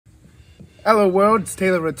Hello world, it's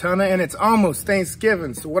Taylor Rotunda and it's almost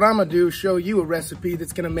Thanksgiving. So what I'm gonna do is show you a recipe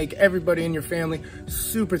that's gonna make everybody in your family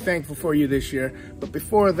super thankful for you this year. But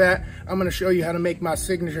before that, I'm gonna show you how to make my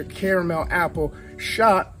signature caramel apple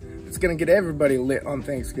shot that's gonna get everybody lit on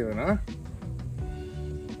Thanksgiving, huh?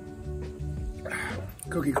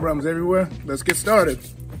 Cookie crumbs everywhere. Let's get started.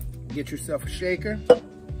 Get yourself a shaker.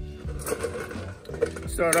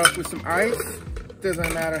 Start off with some ice.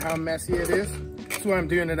 Doesn't matter how messy it is. That's why I'm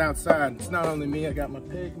doing it outside. It's not only me, I got my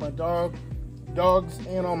pig, my dogs,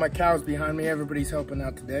 and all my cows behind me. Everybody's helping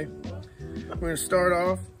out today. We're gonna start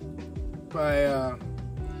off by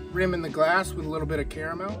rimming the glass with a little bit of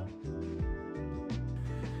caramel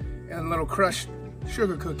and a little crushed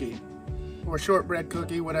sugar cookie or shortbread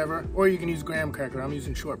cookie, whatever. Or you can use graham cracker. I'm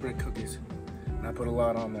using shortbread cookies. And I put a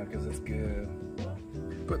lot on there because it's good.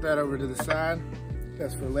 Put that over to the side.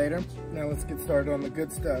 That's for later. Now let's get started on the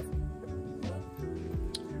good stuff.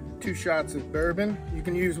 2 shots of bourbon. You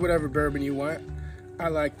can use whatever bourbon you want. I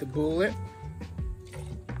like the Bullet.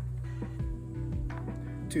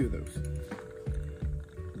 2 of those.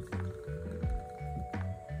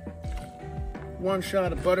 1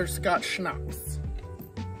 shot of butterscotch schnapps.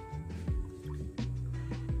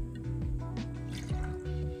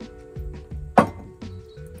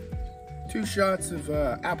 2 shots of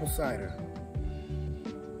apple cider.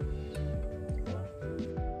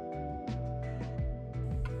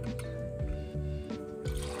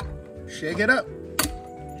 Shake it up.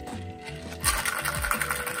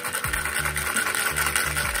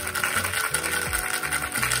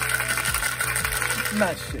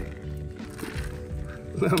 Nice shake.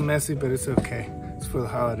 A little messy, but it's okay. It's for the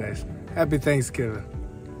holidays. Happy Thanksgiving.